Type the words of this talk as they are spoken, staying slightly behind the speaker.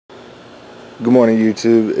Good morning,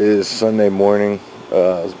 YouTube. It is Sunday morning.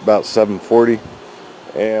 It's about 7:40,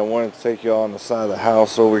 and I wanted to take y'all on the side of the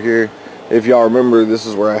house over here. If y'all remember, this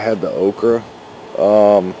is where I had the okra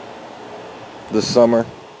this summer,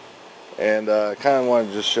 and I kind of wanted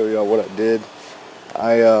to just show y'all what I did.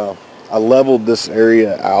 I leveled this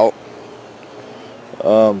area out.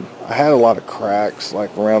 I had a lot of cracks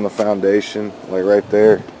like around the foundation, like right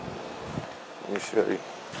there. Let me show you.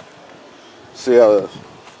 See how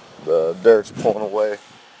the dirt's pulling away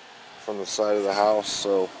from the side of the house.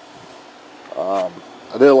 So I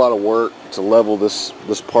did a lot of work to level this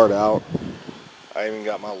part out. I even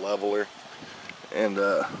got my leveler and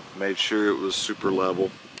made sure it was super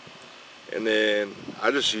level. And then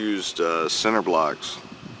I just used center blocks.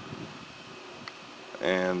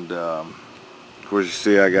 And of course, you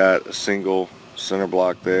see I got a single center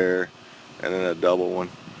block there and then a double one.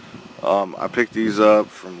 I picked these up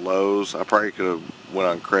from Lowe's. I probably could have went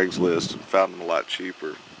on Craigslist and found them a lot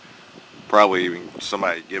cheaper. Probably even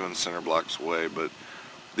somebody giving center blocks away, but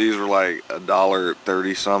these were like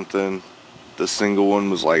 $1.30 something. The single one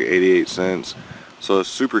was like 88 cents. So a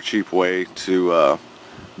super cheap way to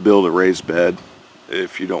build a raised bed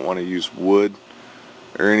if you don't want to use wood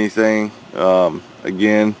or anything.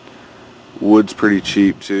 Again, wood's pretty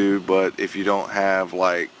cheap too, but if you don't have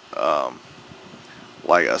like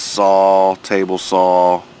a saw, table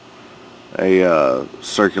saw, a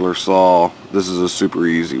circular saw, this is a super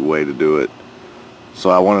easy way to do it. So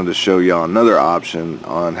I wanted to show y'all another option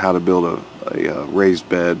on how to build a raised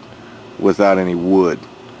bed without any wood.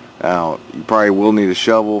 Now you probably will need a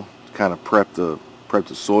shovel to kind of prep the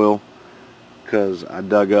soil, because I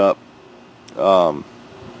dug up the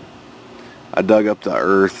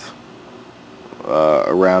earth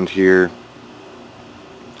around here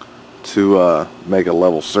to make a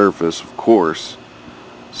level surface, of course.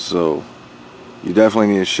 So you definitely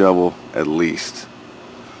need a shovel at least.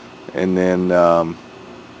 And then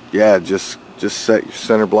yeah, just set your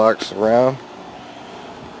center blocks around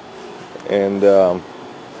and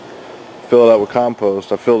fill it up with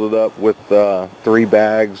compost. I filled it up with 3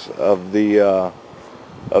 bags of that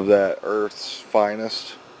Earth's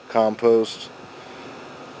Finest compost.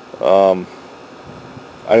 I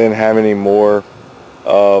didn't have any more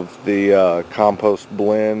of the compost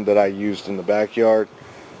blend that I used in the backyard,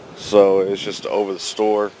 so it's just over the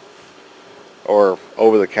store or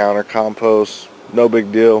over the counter compost. No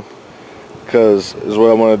big deal, because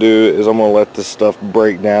what I'm going to do is I'm going to let this stuff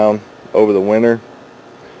break down over the winter.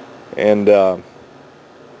 And I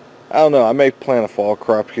don't know, I may plant a fall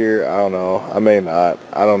crop here. I don't know, I may not.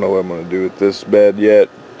 I don't know what I'm going to do with this bed yet,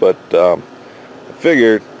 but I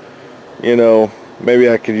figured, you know, maybe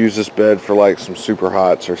I could use this bed for like some super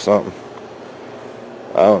hots or something.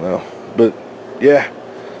 I don't know, but yeah,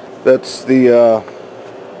 that's the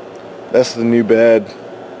new bed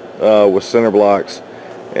with center blocks.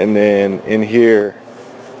 And then in here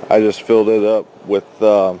I just filled it up with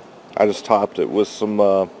I just topped it with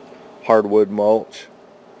some hardwood mulch,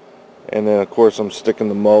 and then of course I'm sticking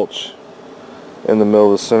the mulch in the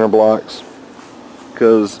middle of the center blocks,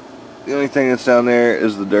 because the only thing that's down there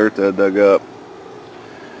is the dirt that I dug up.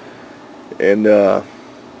 And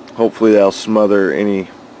hopefully that'll smother any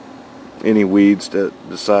weeds that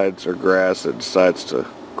decides, or grass that decides to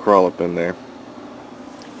crawl up in there.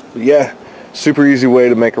 But yeah, super easy way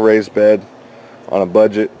to make a raised bed on a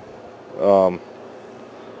budget.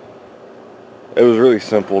 It was really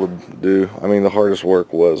simple to do. I mean, the hardest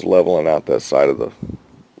work was leveling out that side of the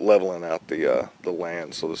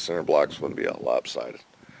land, so the center blocks wouldn't be all lopsided.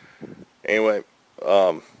 Anyway,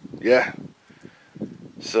 yeah.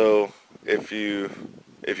 So if you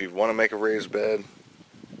want to make a raised bed,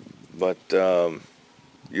 but you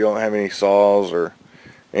don't have any saws or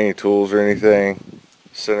any tools or anything,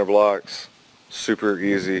 center blocks, super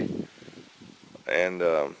easy, and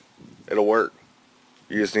it'll work.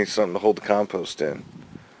 You just need something to hold the compost in.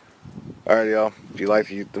 Alright, y'all, if you liked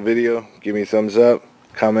the video, give me a thumbs up,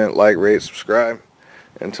 comment, like, rate, subscribe.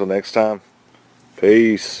 Until next time,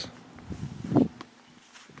 peace.